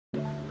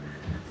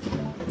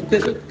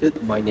Good,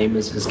 good. My name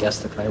is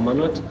Hizgas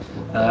Takaimanot.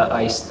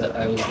 I was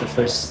the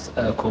first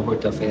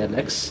cohort of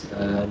ALX.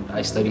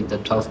 I studied the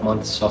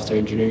 12-month software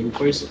engineering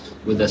course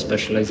with a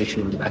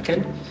specialization in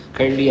backend.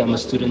 Currently, I'm a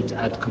student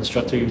at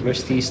Constructor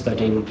University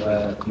studying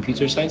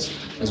computer science,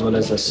 as well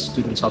as a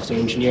student software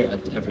engineer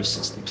at Everest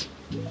Systems.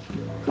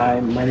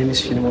 Hi, my name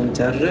is Filimon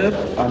Darreb.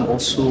 I'm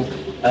also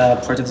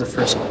part of the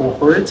first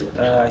cohort.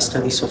 I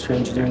study software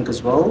engineering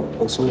as well,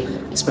 also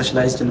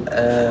specialized in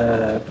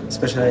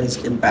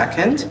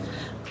backend.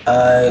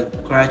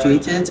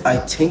 Graduated, I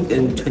think,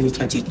 in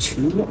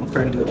 2022. I'm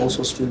currently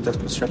also a student at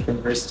Constructor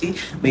University,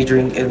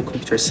 majoring in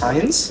computer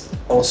science,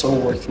 also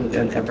working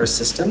in Everest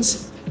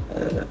Systems.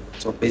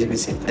 So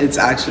basically, it's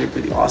actually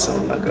pretty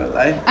awesome, I'm not gonna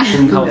lie.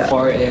 How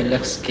far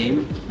ALX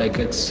came, like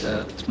it's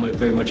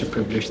very much a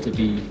privilege to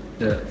be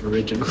the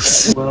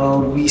originals.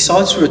 Well, we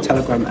saw it through a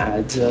Telegram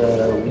ad.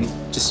 We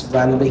just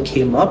randomly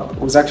came up. It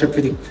was actually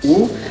pretty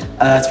cool.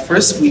 At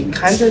first, we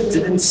kind of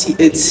didn't see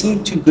it,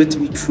 seemed too good to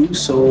be true,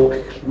 so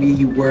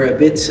we were a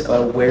bit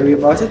wary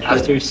about it.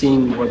 After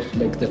seeing what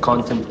like the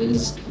content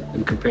is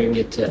and comparing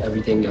it to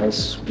everything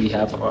else we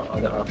have or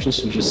other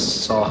options, we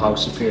just saw how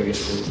superior it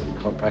is and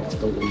how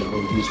practical and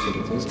how useful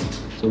it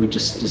is. So we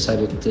just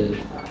decided to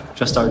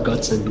trust our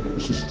guts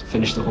and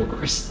finish the whole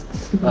course.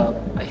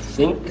 I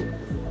think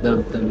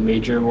the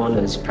major one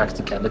is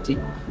practicality.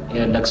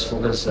 ALX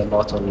focuses a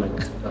lot on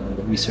like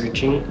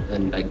researching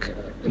and like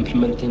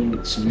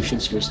implementing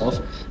solutions yourself,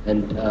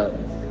 and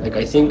like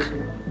I think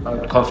I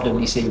would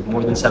confidently say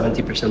more than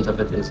 70% of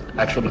it is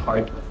actual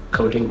hard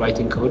coding,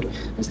 writing code,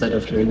 instead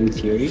of learning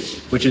theory,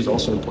 which is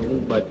also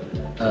important. But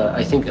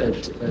I think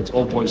it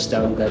all boils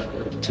down that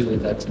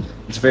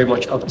it's very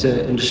much up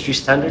to industry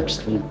standards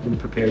and being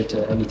prepared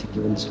to anything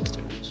within 6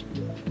 years.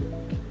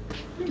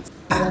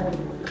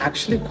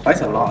 Actually,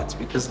 quite a lot,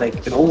 because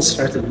like it all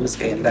started with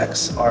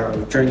ALX, our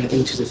journey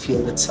into the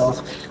field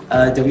itself.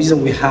 The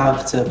reason we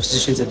have the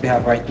positions that we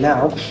have right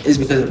now is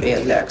because of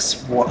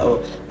ALX.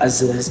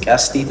 As Hizgas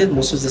stated,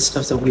 most of the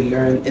stuff that we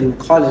learn in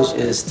college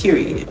is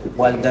theory.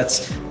 While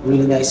that's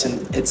really nice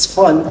and it's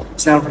fun,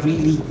 it's not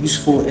really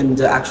useful in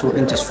the actual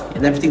industry.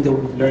 And everything that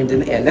we've learned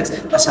in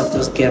ALX has helped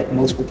us get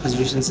multiple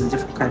positions in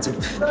different kinds of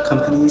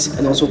companies,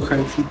 and also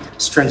currently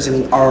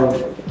strengthening our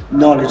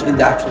knowledge in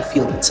the actual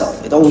field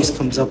itself. It always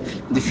comes up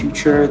in the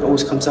future, it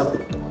always comes up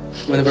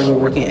whenever we're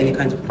working any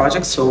kinds of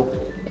projects, so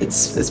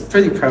it's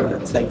pretty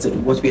prevalent, like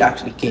what we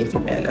actually gain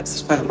from ALX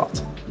is quite a lot.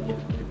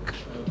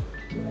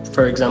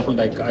 For example,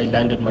 like I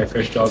landed my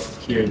first job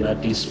here in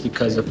Addis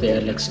because of the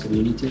ALX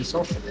community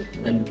itself,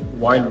 and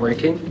while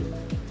working,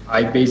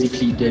 I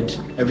basically did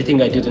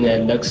everything I did in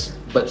ALX,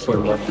 but for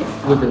money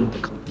within the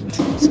company.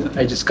 So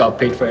I just got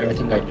paid for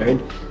everything I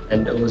learned,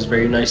 and it was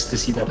very nice to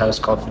see that I was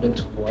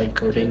confident while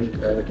coding,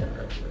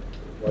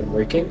 while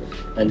working,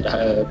 and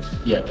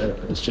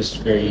it's just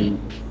very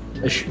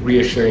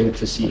reassuring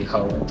to see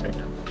how it turned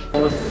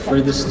out.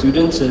 For the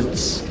students,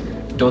 it's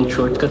don't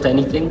shortcut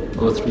anything,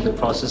 go through the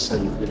process,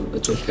 and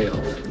it will pay off.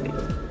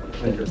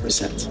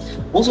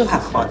 100%. Also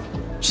have fun.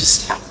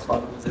 Just have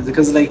fun with it,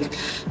 because like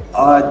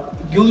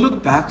you'll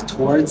look back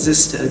towards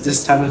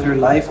this time of your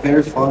life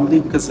very fondly,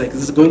 because like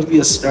this is going to be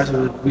a start of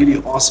a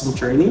really awesome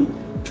journey.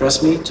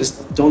 Trust me,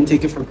 just don't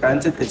take it for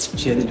granted. It's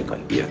genuinely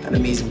going to be an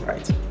amazing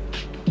ride.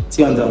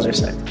 See you on the other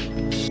side.